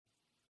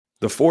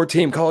The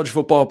four-team college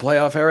football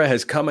playoff era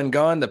has come and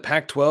gone. The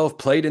Pac-12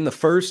 played in the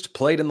first,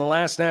 played in the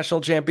last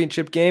national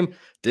championship game,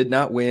 did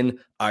not win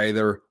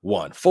either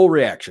one. Full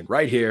reaction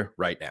right here,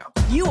 right now.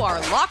 You are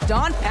Locked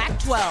On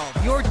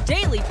Pac-12, your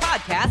daily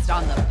podcast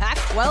on the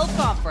Pac-12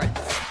 Conference.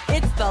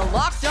 It's the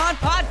Locked On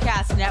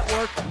Podcast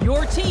Network,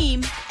 your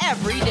team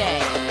every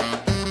day.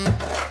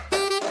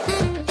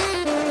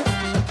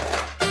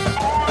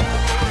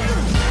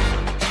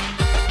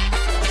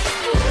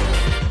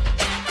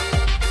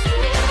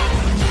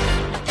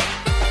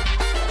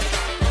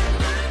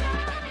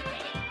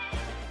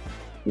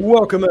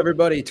 Welcome,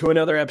 everybody, to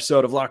another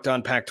episode of Locked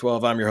On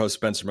Pac-12. I'm your host,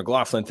 Spencer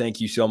McLaughlin.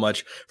 Thank you so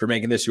much for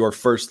making this your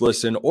first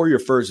listen or your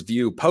first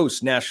view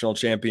post-national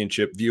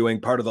championship viewing,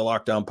 part of the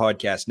Locked On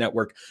Podcast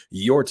Network,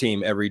 your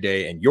team every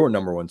day and your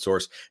number one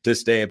source to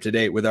stay up to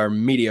date with our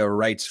media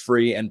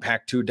rights-free and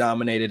Pac-2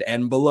 dominated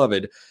and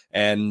beloved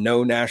and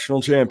no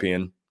national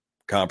champion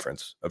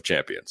Conference of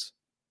Champions.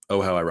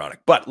 Oh, how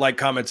ironic. But like,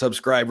 comment,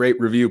 subscribe, rate,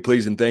 review,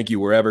 please, and thank you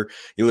wherever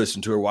you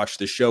listen to or watch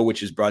the show,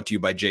 which is brought to you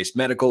by Jase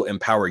Medical.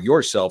 Empower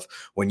yourself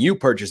when you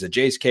purchase a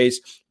Jase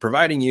case,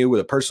 providing you with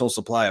a personal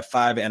supply of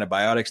 5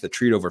 antibiotics that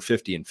treat over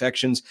 50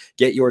 infections.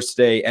 Get your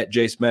stay at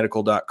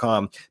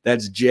jasemedical.com.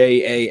 That's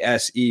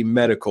JASE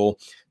medical.com.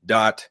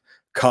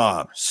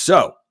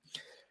 So,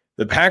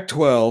 the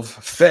Pac-12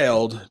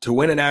 failed to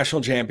win a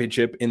national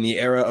championship in the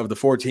era of the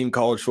 4-team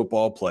college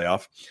football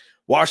playoff.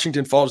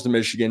 Washington falls to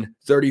Michigan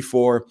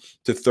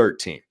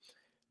 34-13.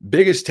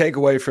 Biggest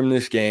takeaway from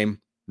this game,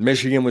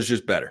 Michigan was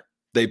just better.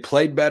 They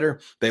played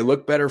better. They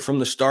looked better from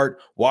the start.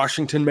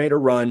 Washington made a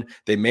run.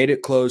 They made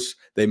it close.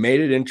 They made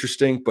it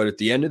interesting. But at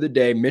the end of the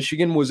day,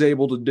 Michigan was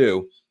able to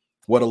do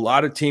what a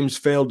lot of teams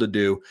failed to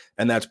do,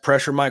 and that's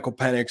pressure Michael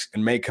Penix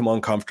and make him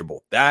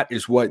uncomfortable. That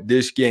is what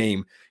this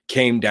game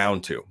came down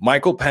to.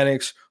 Michael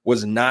Penix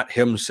was not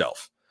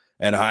himself.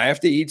 And I have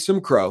to eat some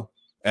crow.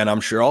 And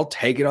I'm sure I'll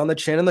take it on the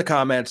chin in the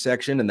comment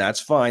section, and that's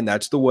fine.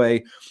 That's the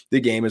way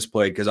the game is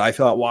played because I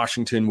thought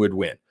Washington would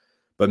win.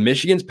 But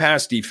Michigan's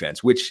pass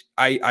defense, which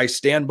I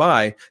stand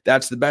by,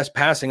 that's the best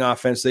passing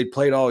offense they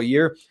played all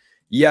year.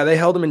 Yeah, they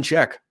held them in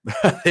check.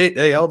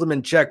 they held them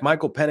in check.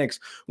 Michael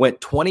Penix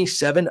went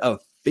 27 of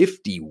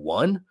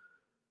 51,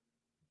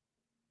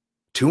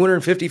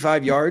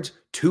 255 yards,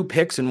 2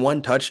 picks, and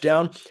 1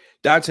 touchdown.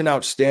 That's an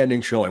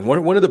outstanding showing.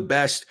 One of the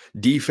best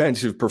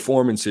defensive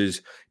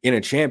performances in a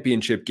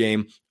championship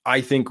game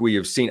I think we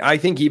have seen. I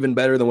think even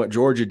better than what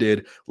Georgia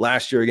did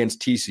last year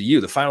against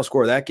TCU. The final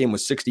score of that game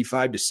was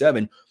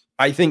 65-7.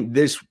 I think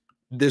this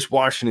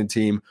Washington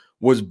team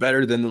was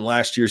better than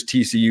last year's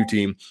TCU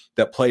team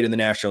that played in the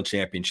national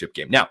championship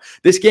game. Now,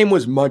 this game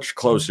was much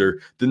closer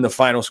than the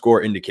final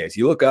score indicates.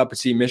 You look up and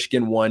see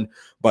Michigan won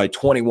by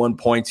 21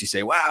 points. You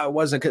say, wow, it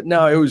wasn't good.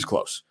 No, it was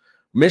close.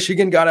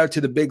 Michigan got out to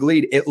the big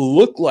lead. It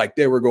looked like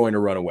they were going to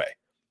run away.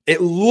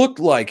 It looked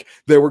like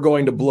they were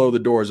going to blow the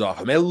doors off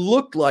them. It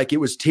looked like it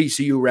was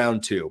TCU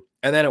round 2,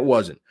 and then it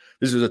wasn't.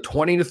 This was a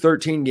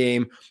 20-13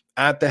 game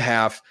at the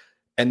half,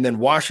 and then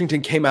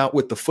Washington came out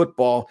with the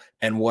football,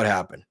 and what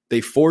happened?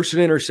 They forced an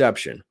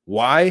interception.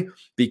 Why?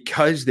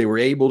 Because they were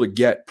able to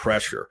get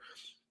pressure.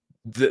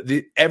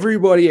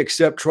 Everybody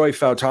except Troy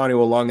Fautanu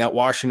along that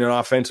Washington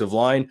offensive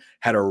line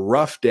had a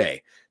rough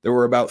day. There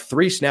were about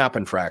 3 snap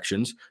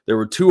infractions. There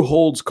were 2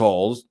 holds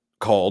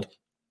called.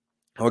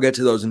 I'll get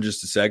to those in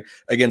just a sec.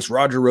 Against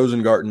Roger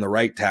Rosengarten, the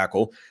right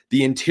tackle.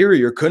 The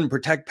interior couldn't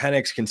protect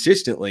Penix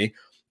consistently.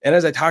 And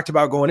as I talked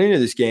about going into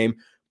this game,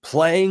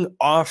 playing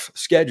off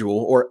schedule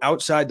or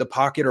outside the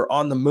pocket or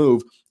on the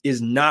move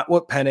is not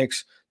what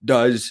Penix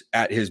does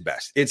at his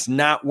best. It's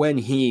not when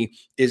he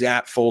is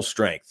at full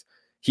strength.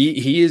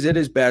 He is at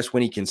his best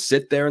when he can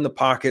sit there in the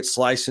pocket,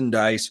 slice and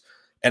dice.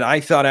 And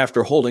I thought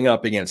after holding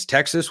up against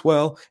Texas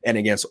well and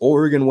against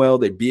Oregon well,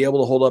 they'd be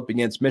able to hold up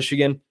against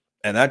Michigan.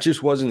 And that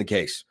just wasn't the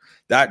case.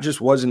 That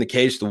just wasn't the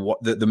case.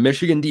 The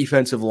Michigan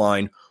defensive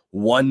line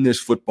won this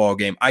football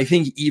game, I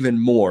think, even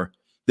more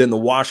than the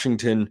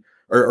Washington,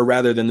 or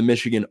rather than the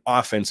Michigan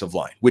offensive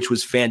line, which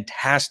was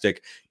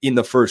fantastic in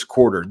the first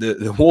quarter.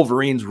 The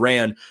Wolverines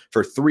ran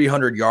for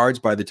 300 yards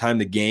by the time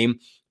the game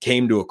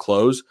came to a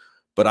close.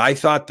 But I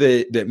thought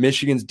that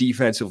Michigan's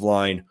defensive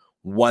line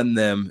won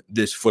them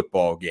this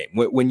football game.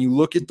 When you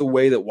look at the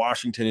way that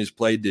Washington has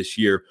played this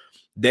year,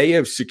 they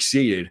have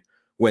succeeded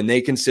when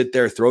they can sit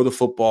there, throw the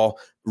football,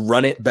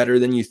 run it better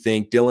than you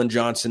think. Dylan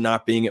Johnson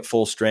not being at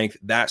full strength,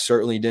 that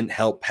certainly didn't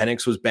help.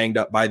 Penix was banged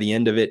up by the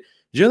end of it.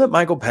 Did you know that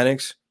Michael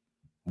Penix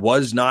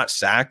was not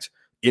sacked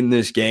in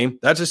this game?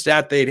 That's a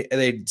stat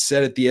they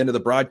said at the end of the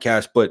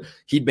broadcast, but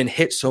he'd been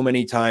hit so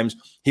many times.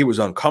 He was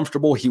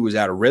uncomfortable. He was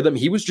out of rhythm.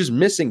 He was just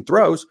missing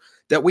throws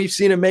that we've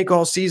seen him make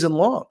all season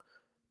long.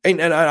 And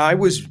I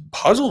was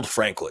puzzled,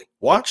 frankly,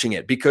 watching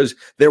it because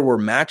there were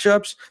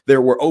matchups,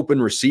 there were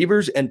open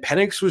receivers, and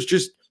Penix was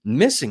just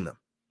missing them.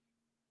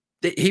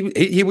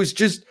 He was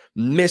just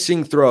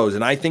missing throws,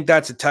 and I think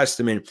that's a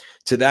testament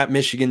to that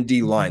Michigan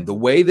D-line. The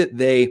way that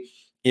they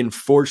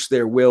enforced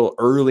their will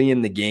early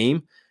in the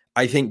game,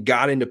 I think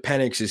got into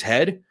Penix's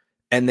head,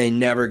 and they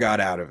never got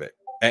out of it.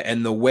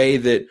 And the way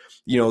that,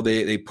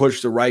 they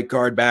pushed the right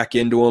guard back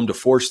into him to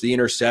force the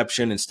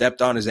interception and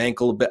stepped on his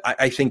ankle a bit,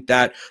 I think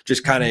that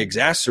just kind of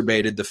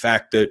exacerbated the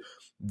fact that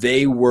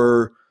they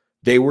were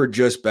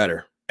just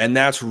better. And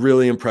that's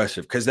really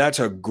impressive because that's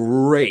a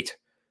great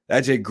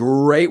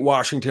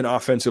Washington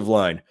offensive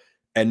line.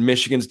 And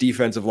Michigan's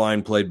defensive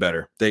line played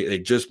better. They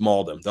just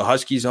mauled them. The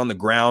Huskies on the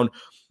ground,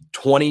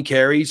 20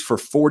 carries for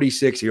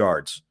 46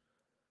 yards.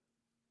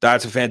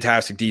 That's a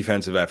fantastic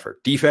defensive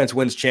effort. Defense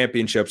wins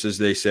championships, as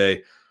they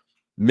say.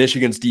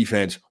 Michigan's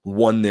defense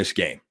won this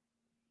game.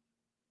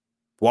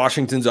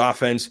 Washington's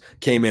offense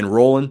came in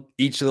rolling.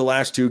 Each of the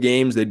last 2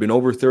 games, they'd been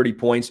over 30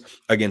 points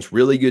against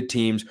really good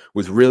teams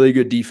with really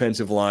good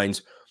defensive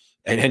lines.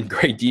 And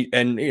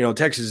then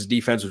Texas's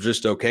defense was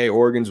just okay.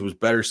 Oregon's was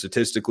better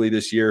statistically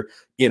this year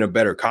in a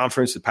better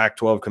conference, the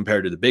Pac-12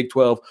 compared to the Big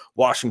 12.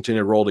 Washington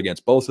had rolled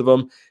against both of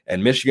them.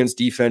 And Michigan's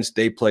defense,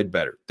 they played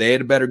better. They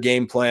had a better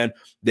game plan.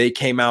 They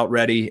came out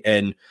ready.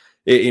 And,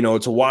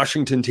 it's a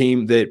Washington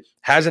team that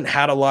hasn't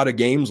had a lot of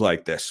games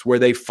like this where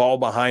they fall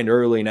behind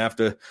early and have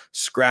to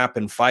scrap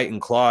and fight and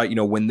claw.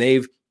 When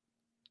they've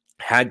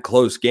had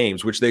close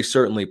games, which they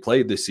certainly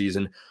played this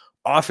season,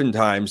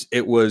 oftentimes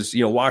it was,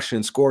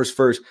 Washington scores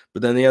first,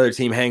 but then the other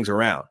team hangs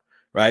around,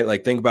 right?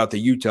 Like think about the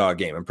Utah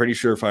game. I'm pretty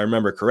sure if I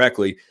remember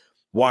correctly,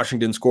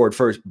 Washington scored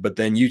first, but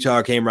then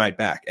Utah came right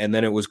back. And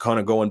then it was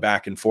kind of going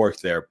back and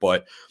forth there.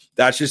 But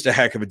that's just a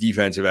heck of a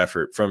defensive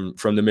effort from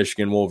the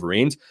Michigan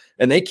Wolverines.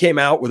 And they came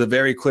out with a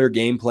very clear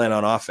game plan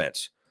on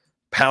offense.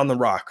 Pound the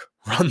rock,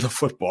 run the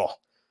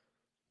football.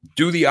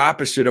 Do the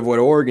opposite of what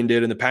Oregon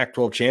did in the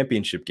Pac-12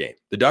 championship game.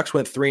 The Ducks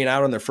went 3 and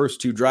out on their first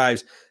 2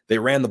 drives. They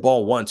ran the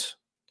ball once.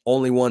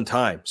 Only one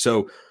time.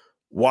 So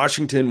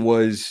Washington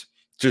was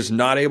just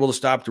not able to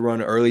stop the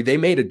run early. They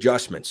made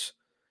adjustments,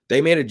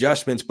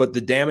 but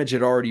the damage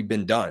had already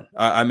been done.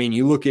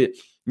 You look at,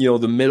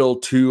 the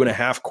middle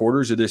 2.5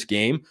 quarters of this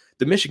game,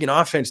 the Michigan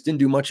offense didn't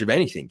do much of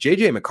anything.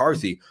 J.J.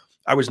 McCarthy,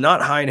 I was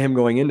not high on him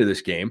going into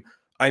this game.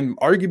 I'm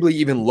arguably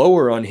even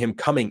lower on him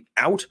coming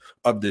out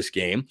of this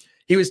game.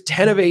 He was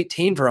 10 of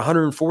 18 for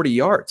 140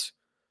 yards.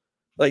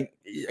 Like,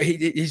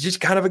 he's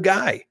just kind of a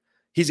guy.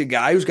 He's a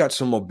guy who's got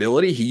some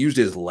mobility. He used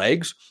his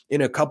legs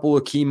in a couple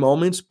of key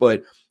moments,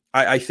 but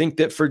I think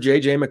that for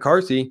J.J.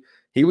 McCarthy,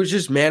 he was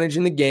just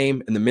managing the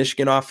game, and the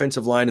Michigan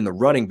offensive line and the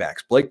running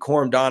backs, Blake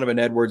Corum, Donovan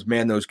Edwards,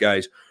 man, those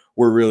guys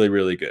were really,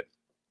 really good.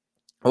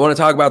 I want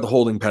to talk about the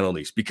holding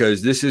penalties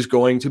because this is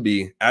going to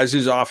be, as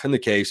is often the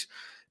case,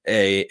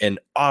 an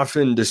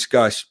often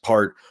discussed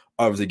part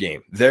of the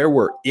game. There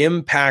were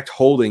impact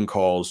holding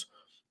calls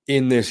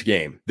in this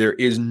game. There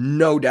is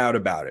no doubt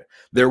about it.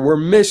 There were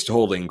missed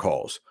holding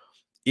calls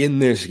in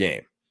this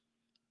game.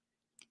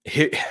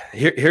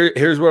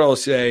 Here's what I'll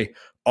say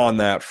on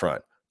that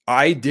front.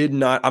 I'm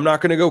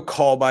not going to go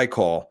call by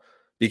call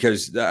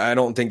because I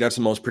don't think that's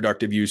the most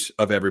productive use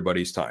of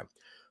everybody's time.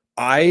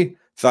 I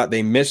thought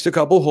they missed a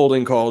couple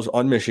holding calls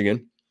on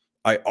Michigan.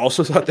 I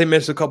also thought they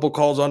missed a couple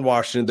calls on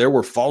Washington. There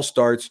were false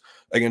starts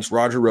against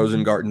Roger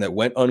Rosengarten that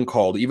went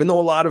uncalled. Even though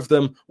a lot of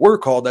them were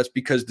called, that's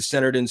because the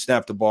center didn't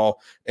snap the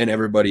ball and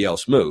everybody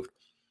else moved.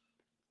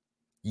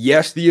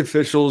 Yes, the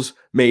officials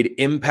made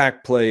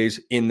impact plays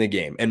in the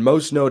game, and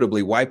most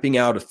notably wiping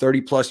out a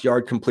 30-plus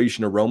yard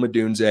completion of Rome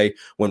Odunze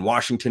when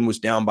Washington was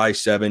down by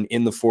 7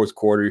 in the fourth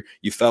quarter.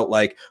 You felt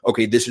like,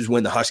 okay, this is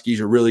when the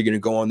Huskies are really going to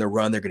go on their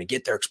run. They're going to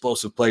get their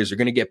explosive plays. They're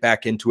going to get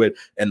back into it,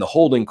 and the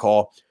holding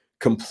call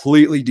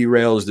completely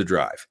derails the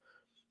drive.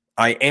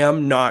 I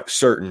am not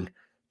certain,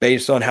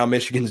 based on how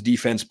Michigan's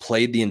defense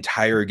played the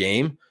entire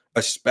game,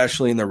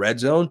 especially in the red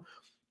zone,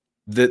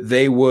 that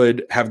they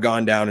would have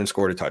gone down and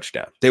scored a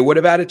touchdown. They would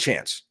have had a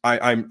chance.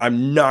 I'm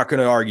not going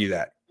to argue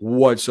that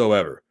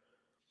whatsoever.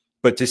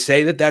 But to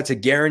say that that's a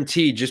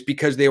guarantee just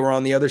because they were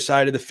on the other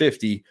side of the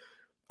 50,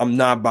 I'm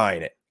not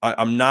buying it.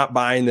 I'm not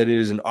buying that it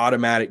is an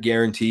automatic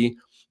guarantee.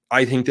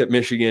 I think that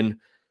Michigan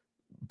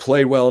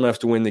played well enough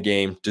to win the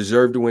game,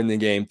 deserved to win the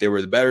game. They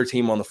were the better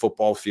team on the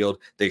football field.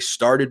 They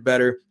started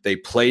better, they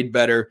played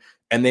better,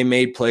 and they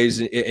made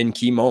plays in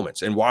key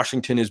moments. And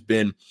Washington has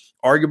been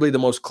arguably the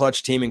most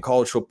clutch team in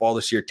college football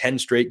this year, 10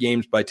 straight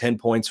games by 10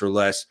 points or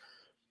less.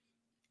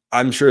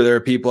 I'm sure there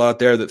are people out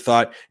there that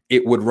thought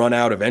it would run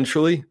out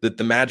eventually, that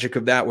the magic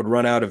of that would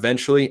run out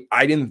eventually.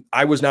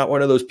 I was not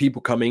one of those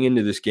people coming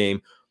into this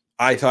game.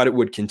 I thought it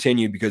would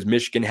continue because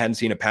Michigan hadn't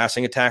seen a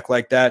passing attack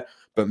like that.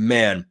 But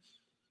man,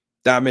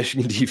 that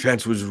Michigan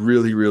defense was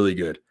really, really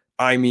good.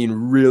 I mean,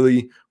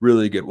 really,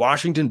 really good.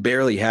 Washington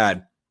barely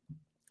had,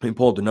 let me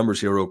pull up the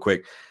numbers here real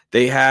quick.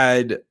 They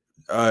had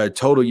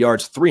total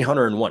yards,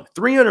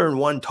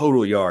 301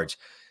 total yards.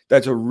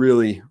 That's a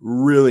really,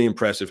 really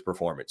impressive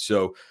performance.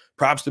 So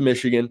props to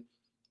Michigan.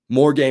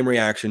 More game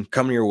reaction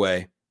coming your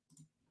way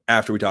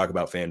after we talk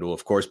about FanDuel,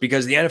 of course,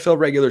 because the NFL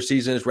regular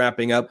season is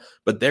wrapping up,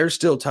 but there's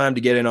still time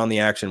to get in on the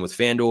action with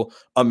FanDuel,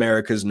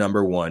 America's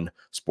 #1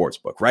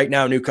 sportsbook. Right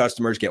now, new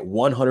customers get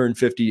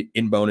 $150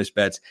 in bonus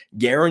bets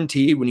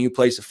guaranteed when you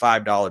place a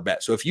 $5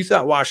 bet. So if you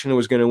thought Washington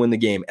was going to win the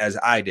game, as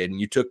I did, and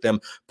you took them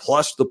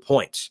plus the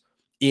points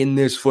in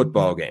this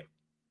football game,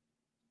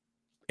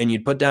 and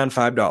you'd put down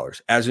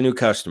 $5 as a new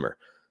customer,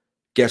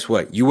 guess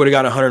what? You would have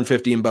got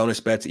 150 in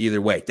bonus bets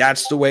either way.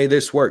 That's the way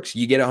this works.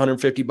 You get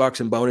 150 bucks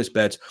in bonus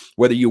bets,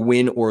 whether you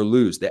win or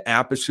lose. The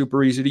app is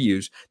super easy to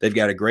use. They've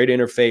got a great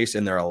interface,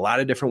 and there are a lot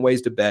of different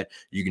ways to bet.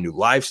 You can do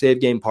live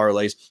save game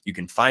parlays. You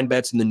can find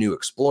bets in the new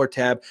Explore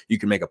tab. You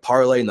can make a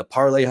parlay in the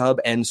Parlay Hub,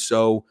 and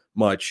so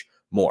much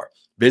more.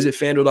 Visit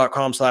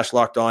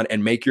FanDuel.com/lockedon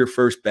and make your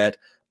first bet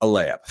a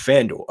layup.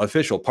 FanDuel,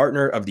 official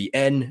partner of the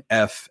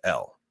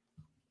NFL.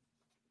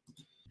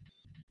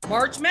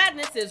 March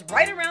Madness is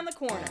right around the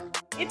corner.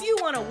 If you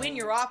want to win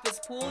your office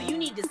pool, you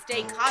need to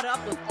stay caught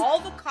up with all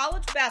the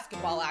college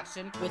basketball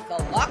action with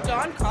the Locked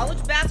On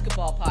College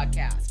Basketball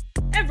Podcast.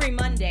 Every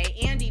Monday,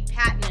 Andy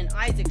Patton and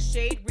Isaac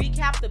Shade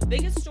recap the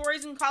biggest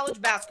stories in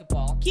college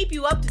basketball, keep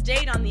you up to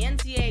date on the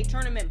NCAA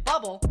tournament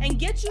bubble, and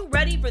get you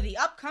ready for the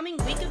upcoming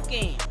week of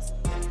games.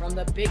 From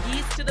the Big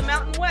East to the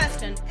Mountain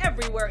West and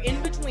everywhere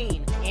in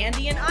between,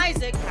 Andy and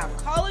Isaac have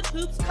college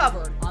hoops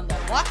covered on the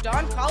Locked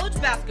On College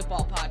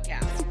Basketball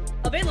Podcast.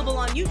 Available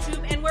on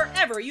YouTube and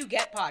wherever you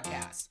get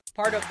podcasts.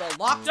 Part of the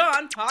Locked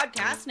On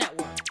Podcast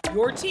Network.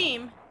 Your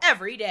team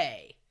every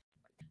day.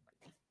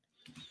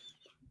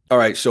 All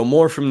right, so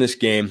more from this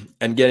game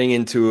and getting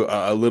into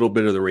a little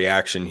bit of the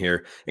reaction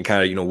here and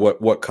kind of,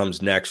 what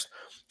comes next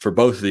for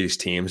both of these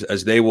teams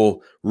as they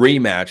will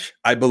rematch.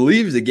 I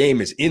believe the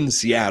game is in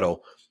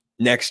Seattle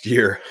next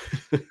year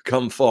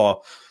come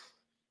fall.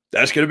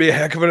 That's going to be a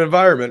heck of an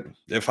environment.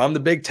 If I'm the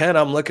Big Ten,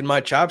 I'm licking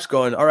my chops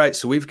going, all right,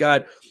 so we've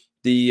got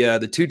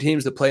the two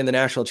teams that play in the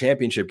national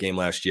championship game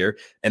last year,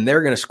 and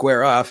they're going to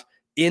square off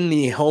in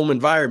the home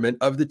environment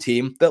of the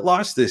team that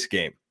lost this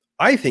game.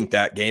 I think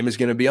that game is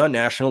going to be on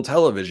national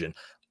television.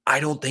 I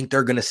don't think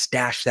they're going to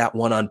stash that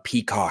one on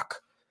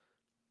Peacock.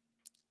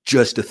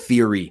 Just a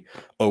theory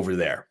over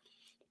there.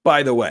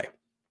 By the way,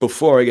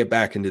 before I get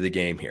back into the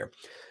game here,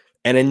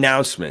 an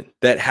announcement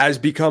that has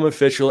become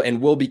official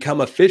and will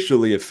become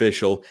officially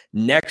official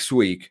next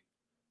week,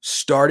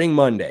 starting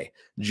Monday,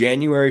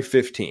 January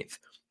 15th.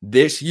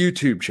 This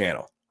YouTube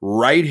channel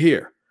right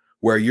here,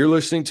 where you're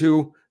listening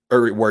to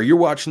or where you're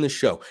watching the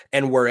show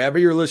and wherever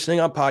you're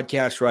listening on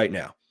podcasts right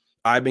now,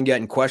 I've been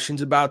getting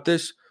questions about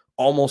this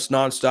almost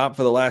nonstop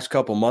for the last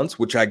couple months,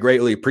 which I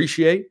greatly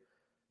appreciate.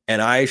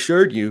 And I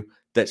assured you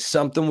that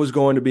something was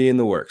going to be in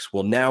the works.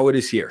 Well, now it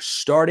is here.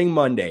 Starting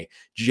Monday,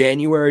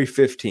 January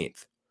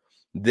 15th.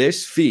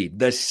 This feed,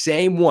 the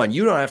same one,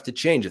 you don't have to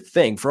change a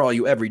thing for all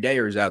you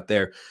everydayers out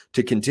there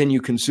to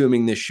continue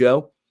consuming this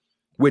show,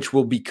 which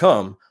will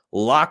become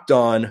Locked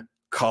On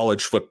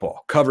College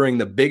Football, covering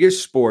the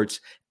biggest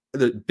sports,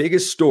 the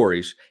biggest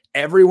stories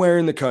everywhere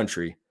in the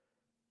country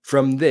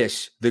from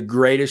this, the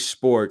greatest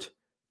sport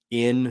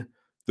in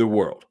the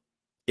world.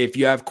 If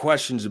you have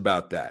questions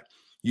about that,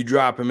 you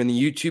drop them in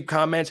the YouTube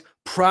comments.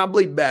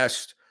 Probably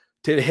best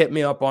to hit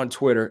me up on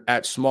Twitter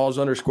at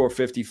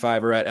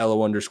Smalls_55 or at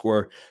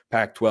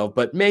LO_Pac12,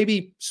 but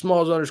maybe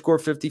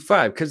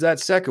Smalls_55 because that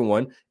second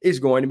one is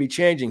going to be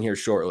changing here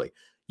shortly.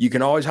 You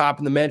can always hop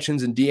in the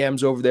mentions and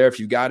DMs over there if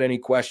you got any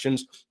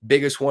questions.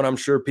 Biggest one I'm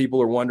sure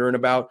people are wondering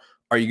about,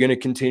 are you going to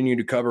continue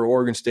to cover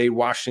Oregon State,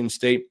 Washington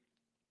State,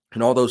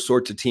 and all those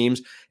sorts of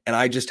teams? And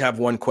I just have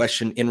one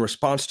question in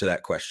response to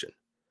that question.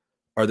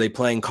 Are they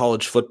playing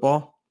college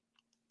football?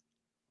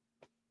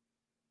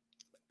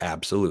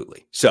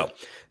 Absolutely. So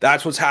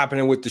that's what's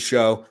happening with the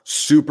show.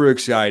 Super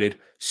excited,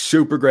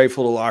 super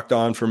grateful to Locked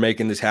On for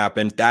making this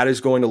happen. That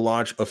is going to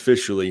launch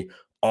officially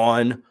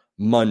on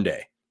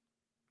Monday.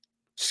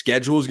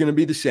 Schedule is going to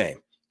be the same,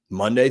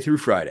 Monday through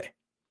Friday,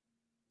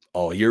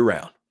 all year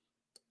round.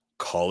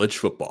 College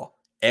football.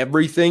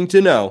 Everything to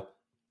know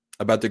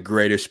about the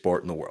greatest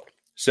sport in the world.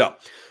 So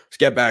let's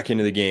get back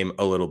into the game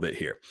a little bit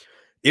here.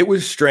 It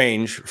was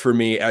strange for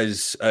me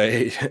as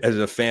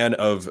a fan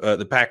of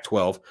the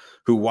Pac-12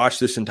 who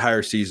watched this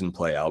entire season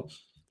play out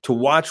to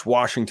watch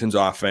Washington's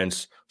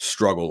offense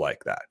struggle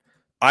like that.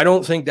 I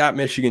don't think that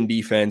Michigan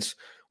defense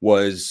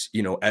was,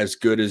 as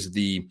good as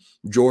the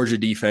Georgia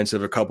defense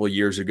of a couple of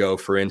years ago,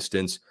 for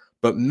instance.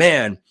 But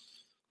man,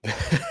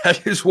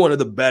 that is one of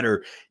the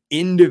better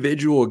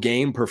individual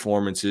game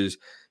performances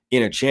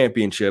in a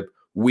championship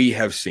we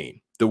have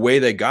seen. The way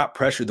they got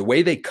pressure, the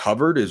way they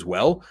covered as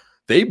well.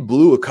 They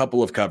blew a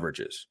couple of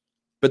coverages.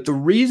 But the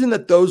reason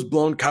that those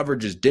blown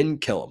coverages didn't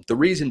kill him, the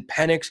reason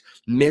Penix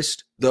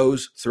missed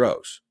those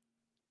throws,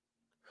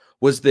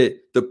 was that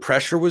the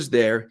pressure was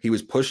there. He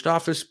was pushed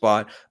off his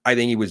spot. I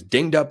think he was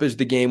dinged up as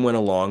the game went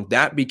along.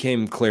 That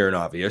became clear and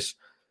obvious.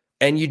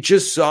 And you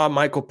just saw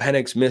Michael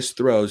Penix miss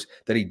throws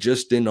that he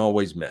just didn't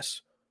always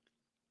miss.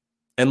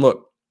 And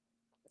look,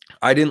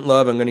 I'm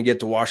going to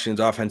get to Washington's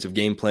offensive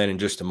game plan in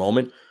just a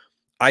moment.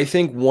 I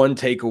think one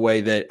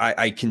takeaway that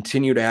I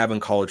continue to have in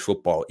college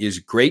football is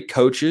great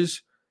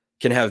coaches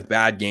can have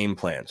bad game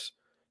plans.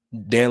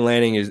 Dan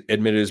Lanning is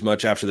admitted as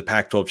much after the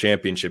Pac-12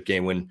 championship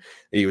game when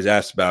he was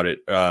asked about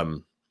it.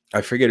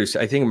 I forget.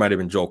 I think it might have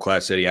been Joel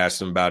Klatt said he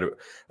asked him about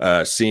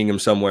it, seeing him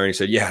somewhere, and he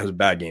said, "Yeah, it was a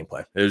bad game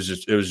plan. It was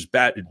just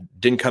bad. It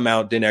didn't come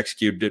out, didn't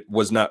execute. It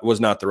was not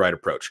the right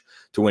approach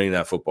to winning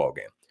that football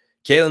game."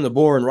 Kalen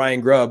DeBoer and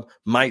Ryan Grubb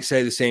might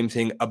say the same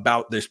thing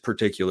about this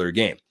particular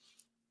game.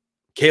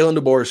 Kalen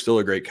DeBoer is still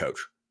a great coach.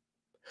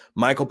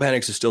 Michael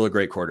Penix is still a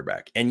great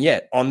quarterback. And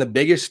yet, on the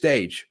biggest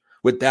stage,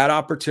 with that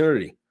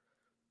opportunity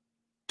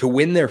to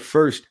win their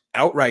first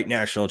outright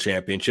national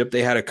championship,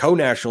 they had a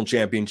co-national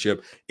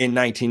championship in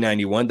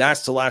 1991.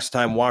 That's the last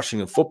time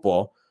Washington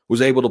football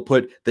was able to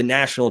put the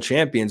national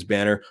champions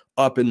banner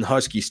up in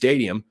Husky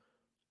Stadium.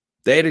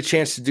 They had a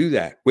chance to do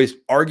that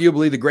with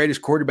arguably the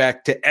greatest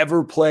quarterback to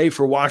ever play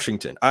for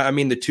Washington. I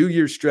mean, the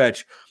 2-year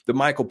stretch that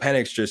Michael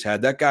Penix just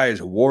had, that guy is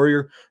a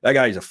warrior. That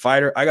guy is a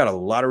fighter. I got a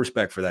lot of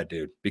respect for that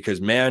dude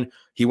because, man,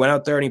 he went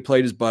out there and he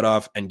played his butt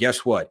off. And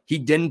guess what? He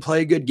didn't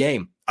play a good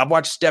game. I've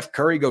watched Steph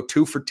Curry go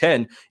 2 for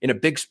 10 in a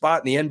big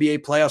spot in the NBA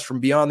playoffs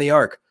from beyond the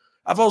arc.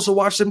 I've also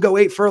watched him go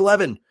 8 for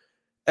 11.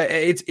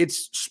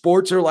 It's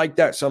sports are like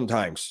that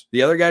sometimes.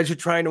 The other guys are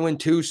trying to win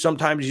too.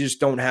 Sometimes you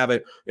just don't have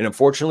it. And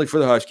unfortunately for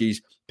the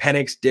Huskies,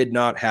 Penix did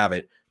not have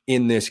it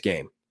in this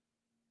game.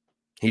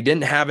 He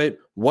didn't have it,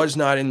 was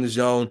not in the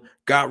zone,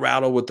 got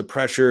rattled with the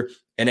pressure,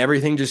 and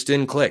everything just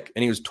didn't click.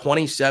 And he was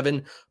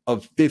 27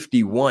 of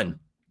 51.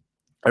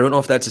 I don't know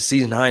if that's a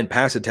season high in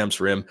pass attempts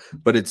for him,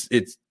 but it's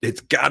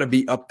got to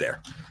be up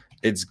there.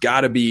 It's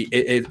got to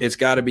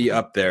be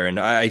up there. And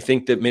I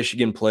think that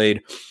Michigan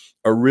played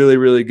a really,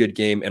 really good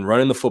game, and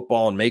running the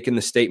football and making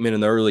the statement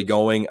in the early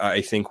going,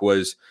 I think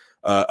was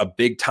a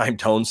big time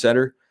tone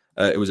setter.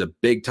 It was a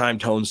big time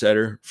tone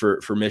setter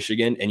for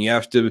Michigan, and you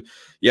have to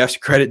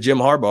credit Jim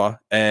Harbaugh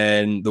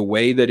and the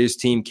way that his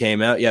team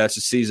came out. Yeah, it's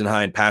a season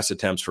high in pass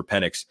attempts for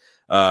Penix.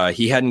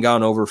 He hadn't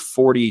gone over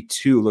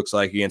 42, looks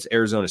like, against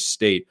Arizona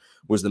State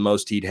was the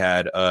most he'd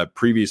had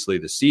previously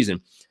this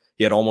season.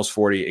 He had almost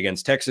 40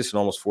 against Texas and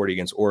almost 40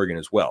 against Oregon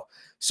as well.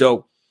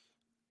 So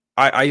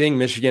I think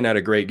Michigan had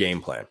a great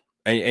game plan.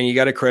 And you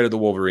got to credit the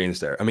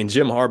Wolverines there. I mean,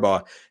 Jim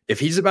Harbaugh, if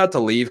he's about to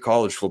leave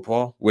college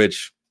football,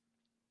 which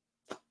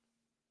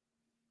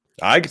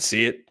I could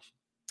see it.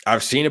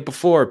 I've seen it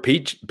before.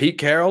 Pete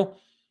Carroll,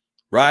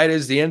 right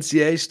as the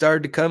NCAA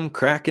started to come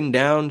cracking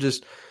down,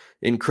 just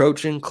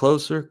encroaching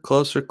closer.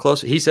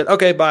 He said,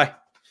 okay, bye.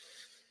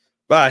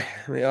 Bye.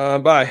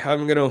 I'm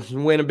going to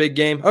win a big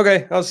game.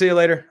 Okay, I'll see you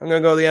later. I'm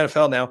going to go to the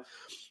NFL now.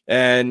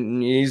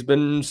 And he's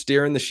been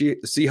steering the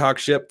Seahawks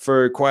ship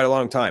for quite a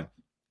long time.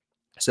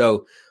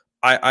 So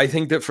I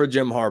think that for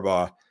Jim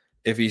Harbaugh,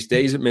 if he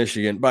stays at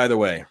Michigan, by the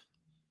way,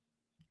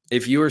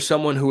 if you are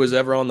someone who was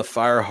ever on the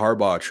fire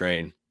Harbaugh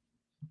train,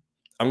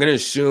 I'm going to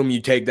assume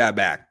you take that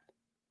back.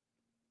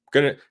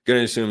 Going to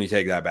assume you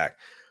take that back.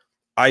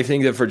 I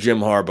think that for Jim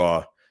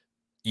Harbaugh,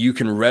 you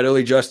can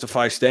readily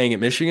justify staying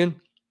at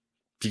Michigan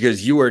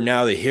because you are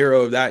now the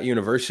hero of that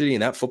university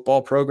and that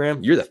football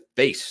program. You're the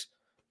face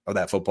of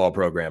that football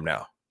program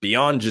now.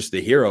 Beyond just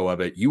the hero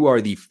of it, you are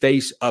the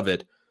face of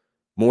it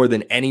more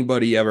than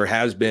anybody ever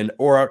has been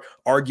or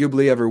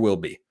arguably ever will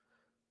be.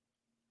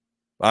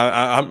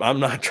 I'm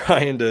not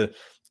trying to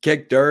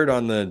kick dirt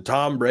on the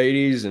Tom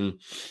Brady's and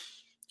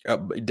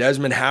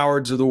Desmond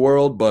Howards of the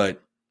world,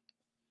 but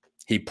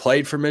he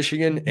played for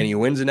Michigan and he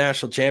wins a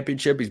national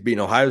championship. He's beaten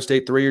Ohio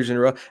State 3 years in a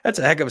row. That's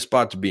a heck of a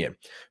spot to be in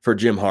for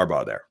Jim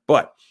Harbaugh there.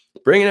 But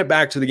bringing it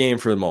back to the game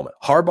for the moment,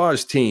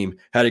 Harbaugh's team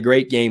had a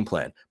great game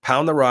plan.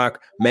 Pound the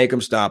rock, make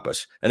them stop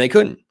us. And they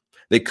couldn't.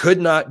 They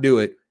could not do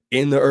it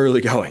in the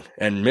early going.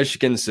 And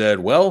Michigan said,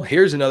 well,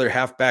 here's another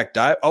halfback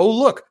dive. Oh,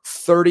 look,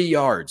 30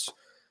 yards.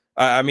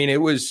 I mean, it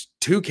was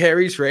 2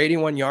 carries for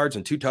 81 yards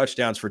and 2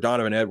 touchdowns for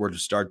Donovan Edwards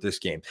to start this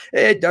game.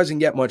 It doesn't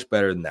get much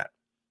better than that.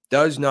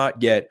 Does not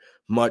get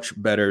much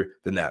better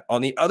than that.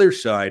 On the other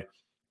side,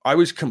 I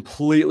was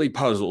completely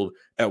puzzled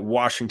at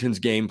Washington's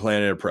game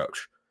plan and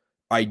approach.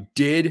 I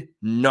did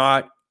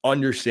not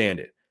understand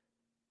it.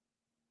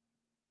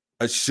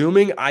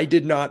 Assuming I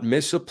did not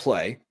miss a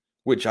play,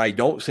 which I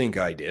don't think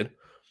I did.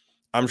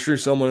 I'm sure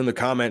someone in the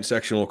comment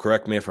section will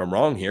correct me if I'm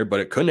wrong here, but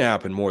it couldn't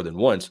happen more than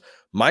once.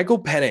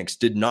 Michael Penix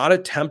did not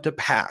attempt a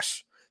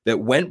pass that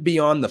went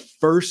beyond the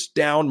first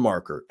down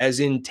marker, as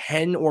in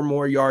 10 or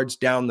more yards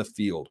down the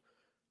field,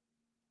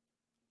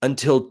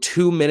 until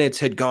 2 minutes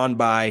had gone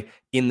by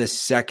in the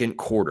second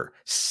quarter.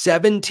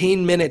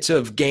 17 minutes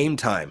of game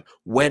time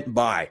went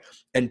by,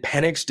 and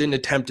Penix didn't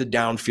attempt a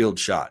downfield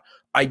shot.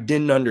 I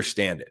didn't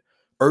understand it.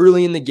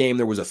 Early in the game,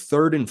 there was a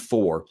 3rd and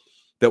 4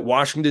 that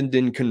Washington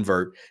didn't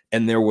convert,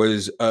 and there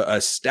was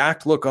a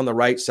stacked look on the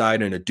right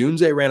side, and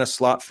Odunze ran a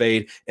slot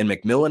fade, and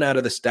McMillan out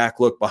of the stack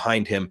look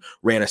behind him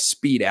ran a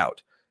speed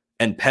out.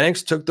 And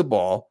Penix took the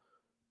ball,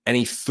 and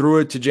he threw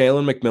it to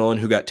Jalen McMillan,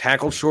 who got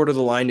tackled short of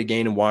the line to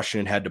gain, and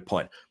Washington had to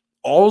punt.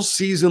 All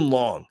season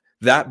long,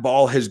 that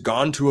ball has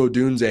gone to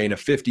Odunze in a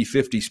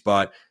 50-50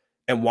 spot,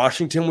 and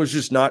Washington was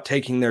just not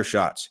taking their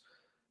shots.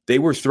 They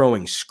were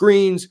throwing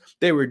screens.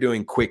 They were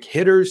doing quick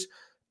hitters,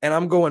 and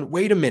I'm going,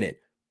 wait a minute.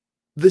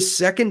 The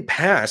second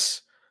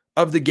pass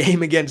of the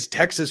game against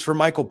Texas for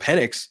Michael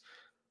Penix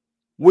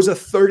was a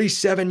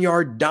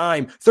 37-yard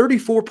dime,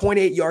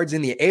 34.8 yards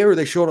in the air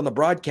they showed on the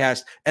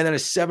broadcast, and then a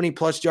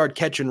 70-plus yard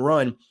catch and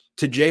run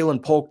to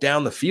Jalen Polk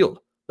down the field.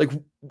 Like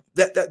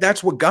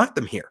that's what got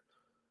them here.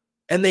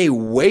 And they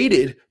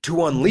waited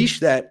to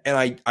unleash that,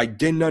 and I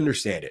didn't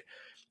understand it.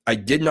 I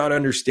did not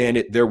understand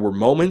it. There were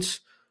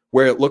moments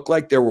where it looked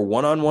like there were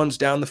one-on-ones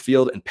down the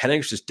field, and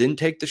Penix just didn't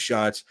take the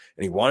shots,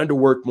 and he wanted to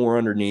work more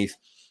underneath.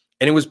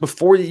 And it was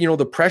before,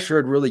 the pressure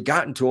had really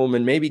gotten to him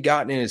and maybe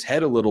gotten in his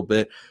head a little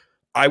bit.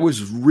 I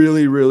was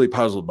really, really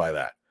puzzled by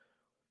that.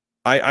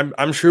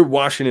 I'm sure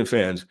Washington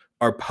fans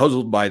are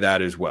puzzled by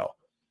that as well.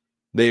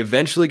 They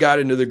eventually got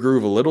into the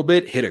groove a little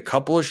bit, hit a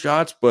couple of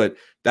shots, but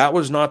that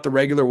was not the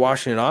regular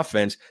Washington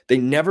offense. They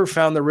never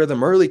found the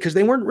rhythm early because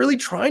they weren't really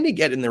trying to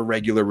get in their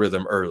regular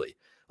rhythm early.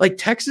 Like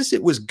Texas,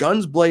 it was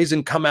guns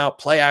blazing, come out,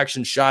 play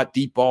action, shot,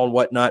 deep ball, and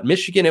whatnot.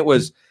 Michigan, it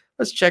was,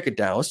 let's check it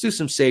down. Let's do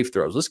some safe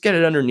throws. Let's get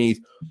it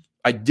underneath.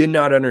 I did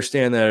not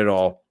understand that at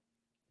all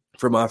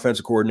from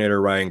offensive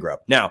coordinator Ryan Grubb.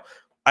 Now,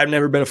 I've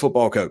never been a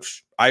football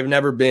coach. I've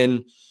never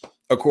been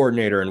a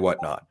coordinator and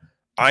whatnot.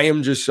 I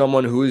am just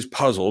someone who is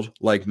puzzled,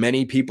 like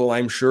many people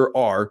I'm sure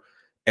are,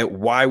 at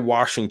why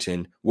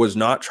Washington was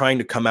not trying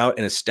to come out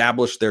and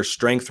establish their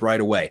strength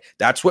right away.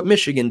 That's what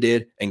Michigan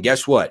did. And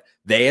guess what?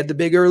 They had the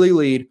big early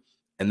lead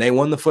and they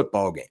won the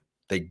football game.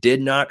 They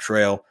did not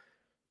trail.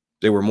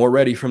 They were more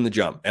ready from the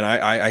jump. And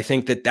I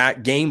think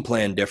that game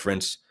plan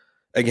difference,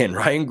 again,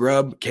 Ryan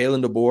Grubb,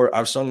 Kalen DeBoer,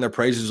 I've sung their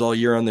praises all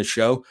year on the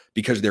show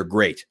because they're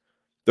great.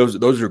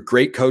 Those are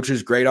great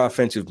coaches, great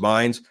offensive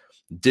minds.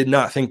 Did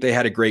not think they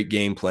had a great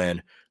game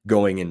plan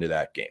going into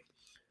that game.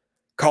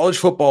 College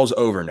football's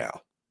over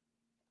now.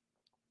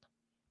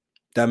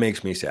 That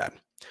makes me sad.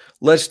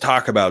 Let's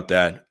talk about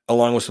that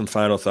along with some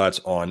final thoughts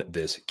on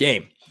this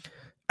game.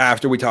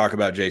 After we talk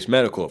about Jase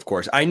Medical, of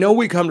course. I know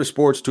we come to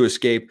sports to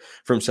escape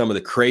from some of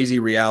the crazy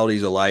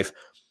realities of life,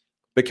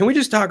 but can we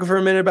just talk for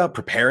a minute about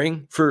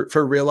preparing for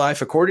real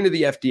life? According to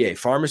the FDA,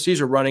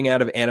 pharmacies are running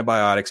out of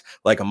antibiotics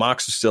like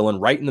amoxicillin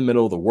right in the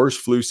middle of the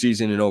worst flu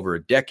season in over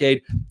a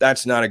decade.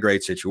 That's not a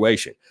great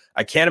situation.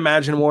 I can't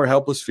imagine a more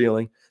helpless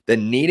feeling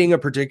than needing a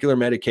particular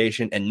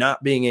medication and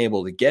not being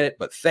able to get it,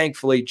 but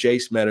thankfully,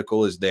 Jase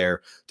Medical is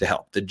there to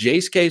help. The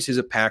Jase case is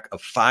a pack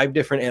of 5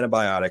 different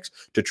antibiotics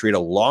to treat a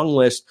long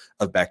list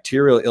of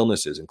bacterial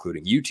illnesses,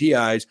 including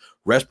UTIs,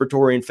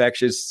 respiratory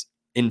infections,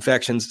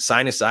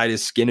 sinusitis,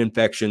 skin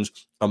infections,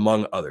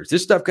 among others.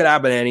 This stuff could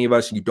happen to any of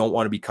us. You don't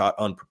want to be caught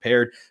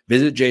unprepared.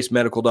 Visit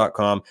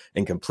jasemedical.com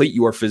and complete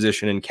your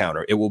physician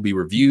encounter. It will be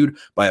reviewed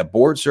by a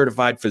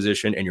board-certified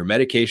physician, and your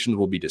medications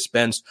will be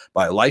dispensed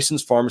by a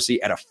licensed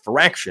pharmacy at a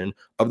fraction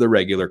of the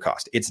regular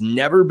cost. It's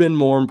never been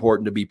more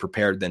important to be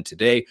prepared than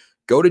today.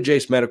 Go to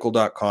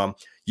jasemedical.com.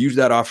 Use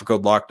that offer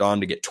code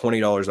LOCKEDON to get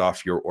 $20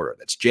 off your order.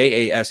 That's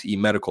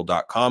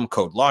jasemedical.com,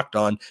 code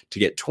LOCKEDON to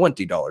get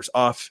 $20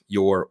 off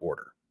your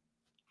order.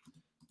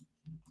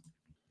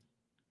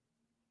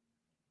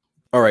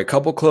 All right,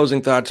 couple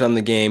closing thoughts on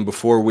the game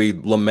before we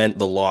lament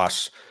the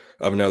loss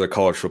of another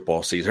college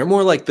football season. Or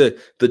more like the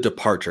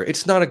departure.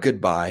 It's not a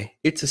goodbye.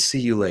 It's a see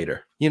you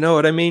later. You know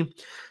what I mean?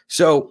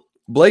 So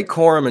Blake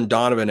Corum and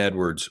Donovan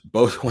Edwards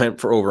both went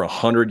for over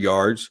 100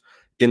 yards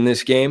in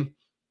this game.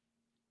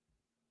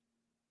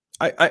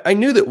 I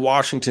knew that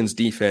Washington's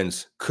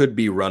defense could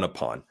be run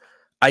upon.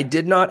 I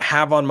did not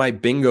have on my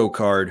bingo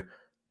card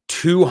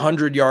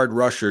 200-yard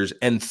rushers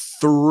and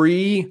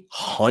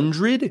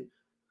 300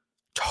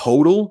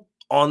 total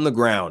on the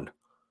ground.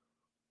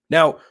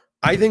 Now,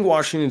 I think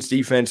Washington's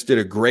defense did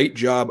a great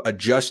job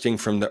adjusting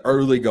from the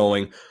early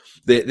going.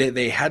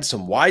 They had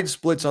some wide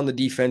splits on the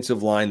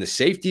defensive line. The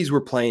safeties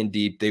were playing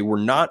deep. They were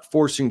not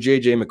forcing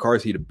J.J.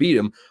 McCarthy to beat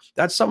him.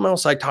 That's something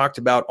else I talked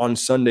about on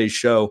Sunday's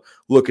show,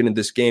 looking at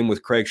this game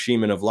with Craig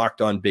Sheeman of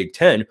Locked On Big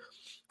Ten,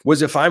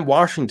 was if I'm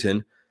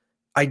Washington,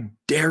 I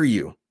dare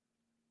you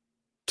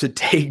to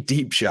take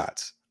deep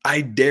shots.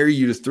 I dare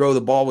you to throw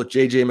the ball with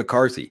J.J.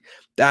 McCarthy.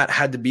 That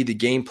had to be the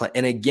game plan.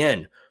 And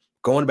again,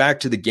 going back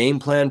to the game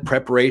plan,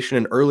 preparation,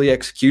 and early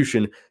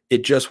execution,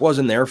 it just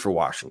wasn't there for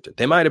Washington.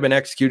 They might have been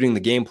executing the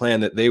game plan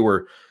that they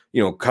were,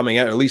 coming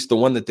at least the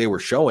one that they were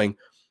showing.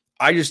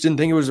 I just didn't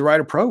think it was the right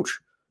approach.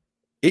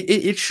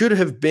 It should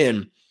have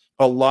been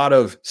a lot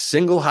of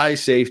single high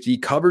safety,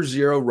 cover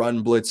zero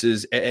run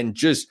blitzes, and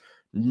just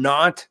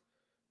not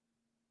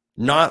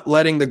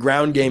letting the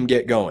ground game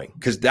get going,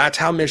 because that's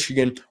how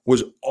Michigan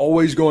was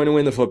always going to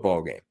win the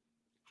football game.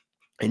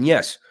 And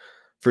yes,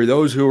 for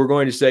those who were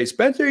going to say,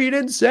 Spencer, you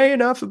didn't say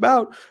enough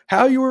about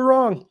how you were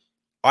wrong.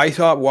 I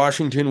thought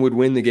Washington would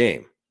win the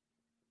game.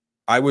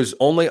 I was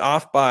only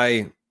off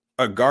by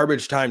a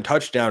garbage time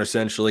touchdown,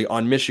 essentially,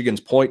 on Michigan's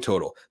point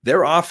total.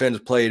 Their offense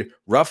played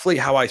roughly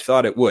how I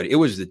thought it would. It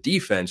was the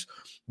defense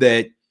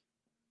that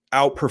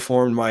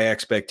outperformed my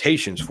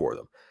expectations for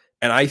them.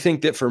 And I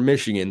think that for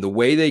Michigan, the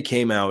way they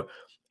came out,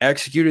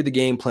 executed the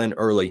game plan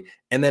early,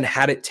 and then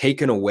had it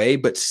taken away,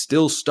 but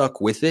still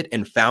stuck with it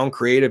and found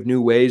creative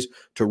new ways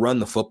to run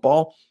the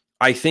football,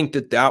 I think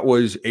that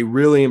was a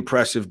really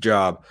impressive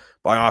job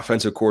by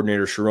offensive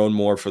coordinator Sharon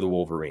Moore for the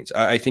Wolverines.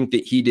 I think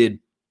that he did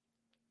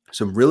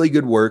some really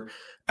good work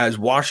as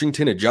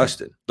Washington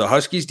adjusted. The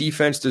Huskies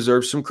defense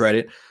deserves some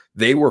credit.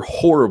 They were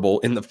horrible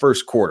in the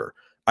first quarter.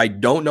 I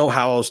don't know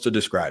how else to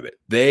describe it.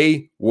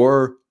 They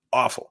were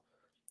awful.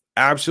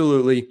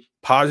 Absolutely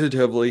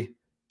Positively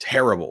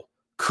terrible.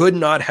 Could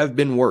not have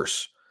been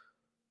worse.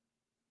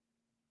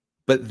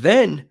 But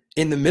then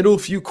in the middle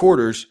few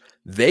quarters,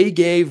 they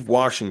gave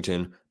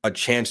Washington a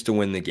chance to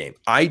win the game.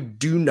 I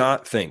do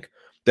not think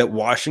that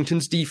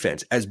Washington's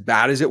defense, as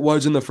bad as it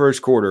was in the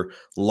first quarter,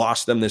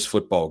 lost them this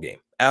football game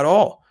at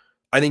all.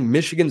 I think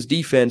Michigan's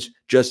defense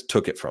just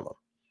took it from them.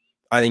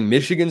 I think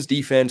Michigan's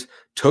defense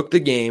took the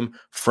game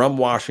from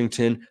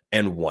Washington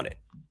and won it.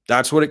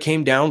 That's what it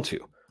came down to.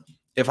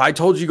 If I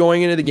told you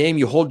going into the game,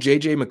 you hold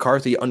J.J.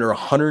 McCarthy under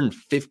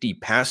 150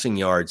 passing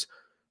yards,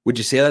 would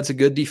you say that's a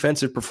good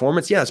defensive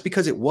performance? Yeah, it's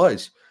because it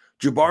was.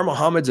 Jabbar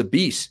Muhammad's a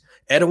beast.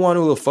 Edouard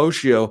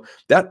Ulofoshio,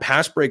 that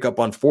pass breakup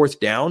on fourth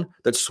down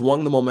that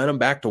swung the momentum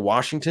back to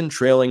Washington,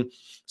 trailing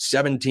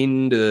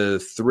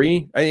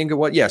 17-3. I think it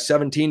was,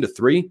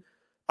 17-3.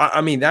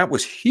 I mean, that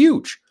was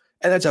huge.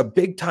 And that's a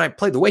big-time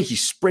play. The way he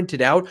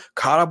sprinted out,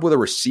 caught up with a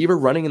receiver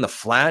running in the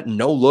flat,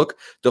 no look,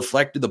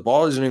 deflected the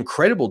ball is an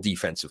incredible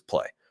defensive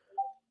play.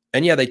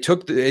 And yeah, they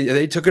took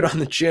it on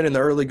the chin in the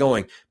early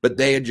going, but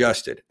they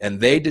adjusted, and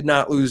they did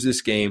not lose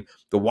this game.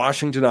 The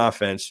Washington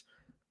offense,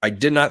 I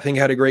did not think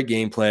had a great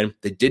game plan.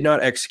 They did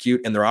not execute,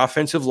 and their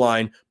offensive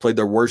line played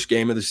their worst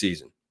game of the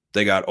season.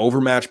 They got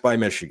overmatched by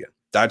Michigan.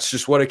 That's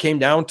just what it came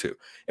down to.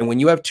 And when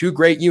you have two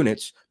great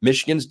units,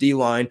 Michigan's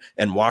D-line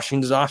and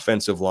Washington's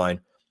offensive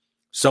line,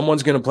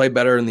 someone's going to play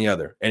better than the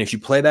other. And if you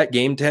play that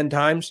game 10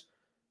 times,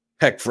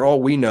 heck, for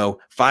all we know,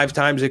 5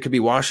 times it could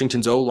be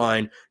Washington's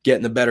O-line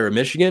getting the better of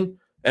Michigan,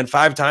 and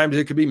 5 times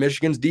it could be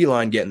Michigan's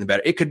D-line getting the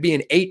better. It could be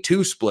an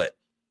 8-2 split.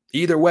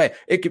 Either way,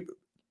 it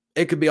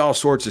could be all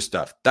sorts of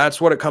stuff.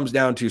 That's what it comes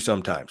down to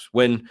sometimes.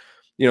 When,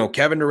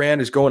 Kevin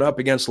Durant is going up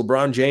against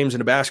LeBron James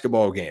in a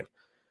basketball game.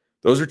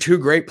 Those are two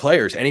great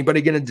players.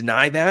 Anybody going to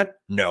deny that?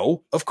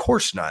 No, of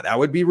course not. That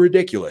would be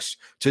ridiculous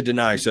to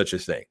deny such a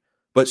thing.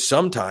 But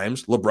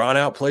sometimes LeBron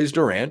outplays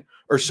Durant,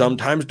 or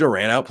sometimes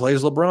Durant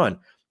outplays LeBron.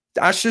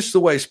 That's just the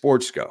way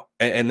sports go.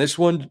 And this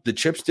one, the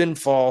chips didn't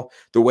fall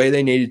the way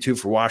they needed to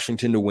for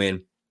Washington to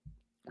win.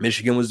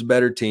 Michigan was the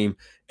better team,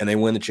 and they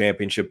win the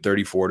championship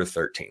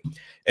 34-13.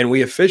 And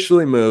we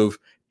officially move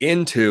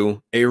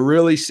into a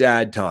really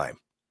sad time.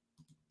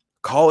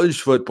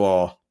 College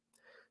football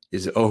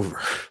is over.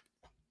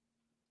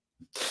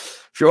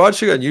 If you're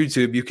watching on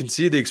YouTube, you can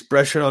see the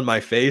expression on my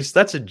face.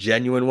 That's a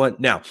genuine one.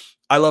 Now,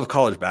 I love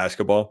college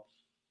basketball.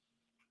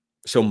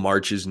 So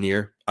March is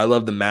near. I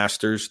love the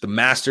Masters. The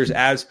Masters,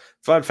 as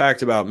fun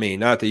fact about me,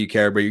 not that you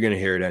care, but you're going to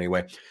hear it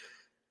anyway.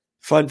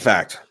 Fun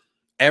fact.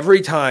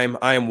 Every time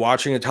I am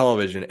watching a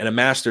television and a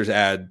Masters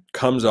ad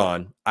comes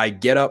on, I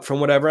get up from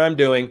whatever I'm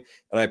doing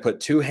and I put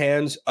 2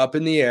 hands up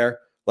in the air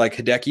like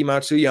Hideki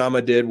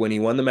Matsuyama did when he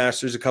won the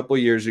Masters a couple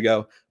of years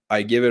ago.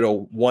 I give it a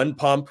 1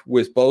 pump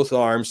with both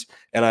arms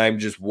and I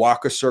just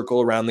walk a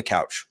circle around the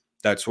couch.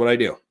 That's what I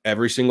do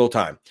every single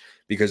time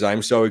because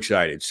I'm so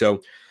excited.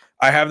 So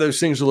I have those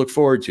things to look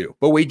forward to,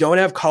 but we don't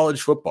have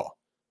college football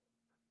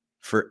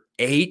for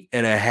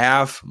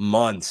 8.5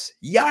 months.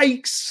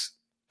 Yikes.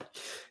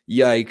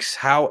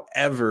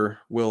 However,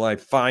 will I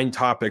find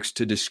topics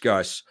to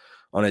discuss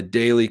on a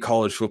daily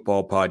college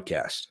football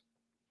podcast?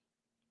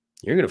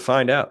 You're going to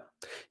find out.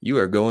 You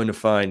are going to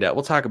find out.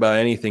 We'll talk about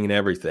anything and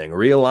everything.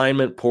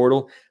 Realignment,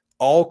 portal,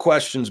 all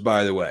questions,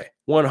 by the way,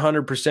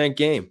 100%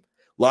 game.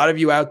 A lot of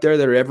you out there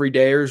that are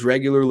everydayers,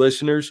 regular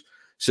listeners,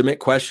 submit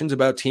questions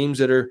about teams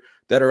that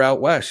are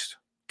out west.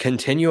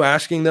 Continue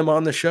asking them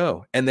on the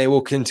show, and they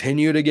will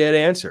continue to get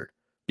answered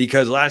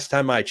because last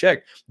time I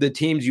checked, the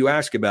teams you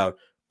ask about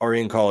are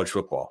in college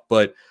football.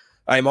 But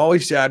I'm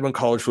always sad when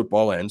college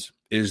football ends.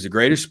 It is the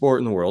greatest sport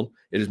in the world.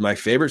 It is my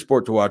favorite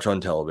sport to watch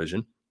on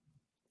television.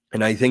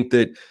 And I think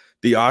that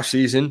the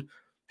offseason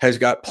has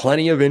got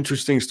plenty of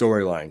interesting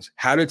storylines.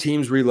 How do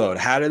teams reload?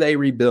 How do they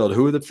rebuild?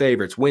 Who are the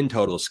favorites? Win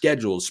totals,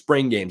 schedules,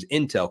 spring games,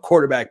 intel,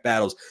 quarterback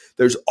battles.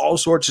 There's all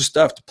sorts of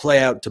stuff to play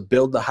out to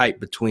build the hype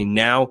between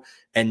now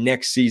and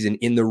next season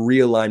in the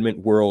realignment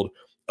world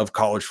of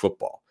college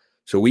football.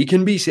 So we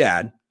can be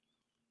sad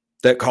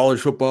that college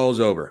football is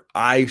over.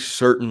 I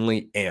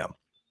certainly am.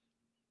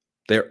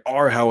 There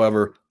are,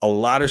 however, a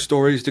lot of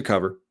stories to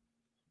cover.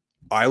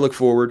 I look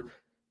forward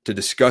to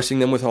discussing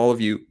them with all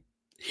of you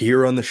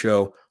here on the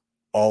show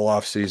all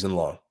off season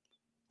long,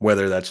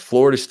 whether that's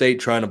Florida State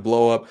trying to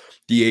blow up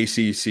the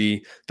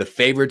ACC, the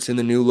favorites in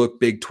the new look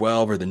Big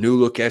 12 or the new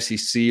look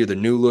SEC or the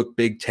new look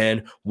Big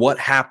 10, what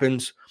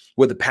happens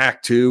with the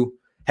Pac-2,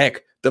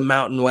 heck, the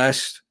Mountain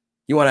West.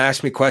 You want to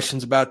ask me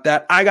questions about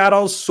that? I got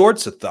all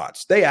sorts of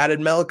thoughts. They added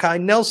Malachi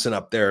Nelson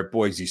up there at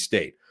Boise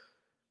State.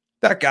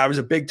 That guy was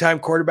a big-time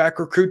quarterback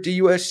recruit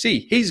to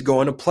USC. He's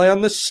going to play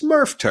on the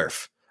Smurf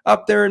turf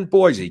up there in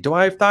Boise. Do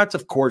I have thoughts?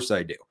 Of course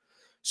I do.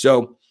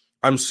 So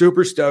I'm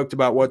super stoked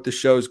about what the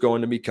show is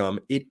going to become.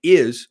 It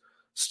is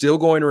still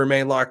going to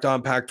remain Locked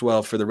On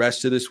Pac-12 for the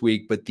rest of this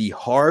week, but the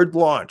hard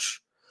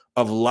launch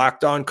of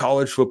Locked On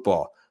College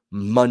Football,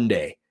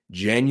 Monday,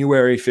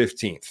 January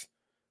 15th,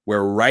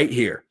 we're right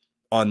here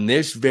on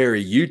this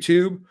very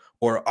YouTube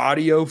or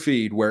audio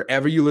feed,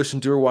 wherever you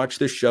listen to or watch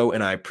this show,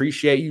 and I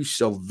appreciate you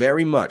so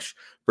very much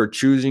for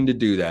choosing to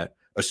do that.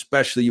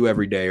 especially you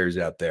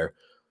everydayers out there,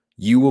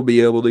 you will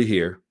be able to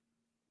hear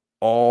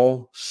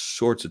all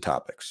sorts of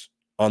topics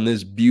on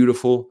this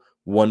beautiful,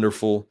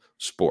 wonderful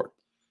sport.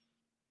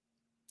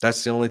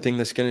 That's the only thing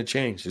that's going to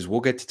change is we'll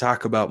get to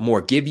talk about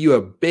more, give you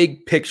a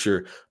big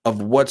picture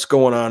of what's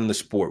going on in the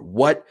sport,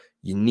 what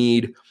you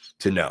need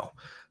to know.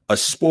 A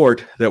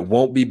sport that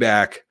won't be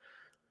back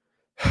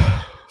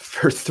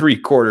for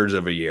 3/4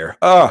 of a year.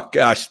 Oh,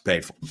 gosh,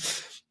 painful.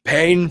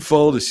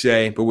 Painful to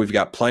say, but we've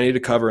got plenty to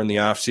cover in the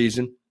off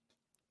season.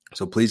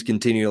 So please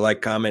continue to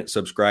like, comment,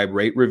 subscribe,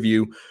 rate,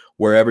 review,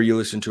 wherever you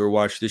listen to or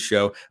watch this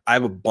show. I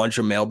have a bunch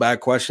of mailbag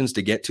questions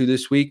to get to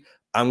this week.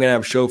 I'm going to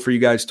have a show for you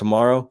guys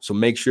tomorrow, so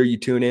make sure you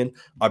tune in.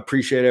 I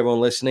appreciate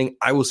everyone listening.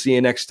 I will see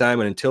you next time,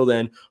 and until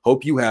then,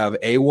 hope you have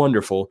a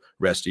wonderful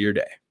rest of your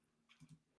day.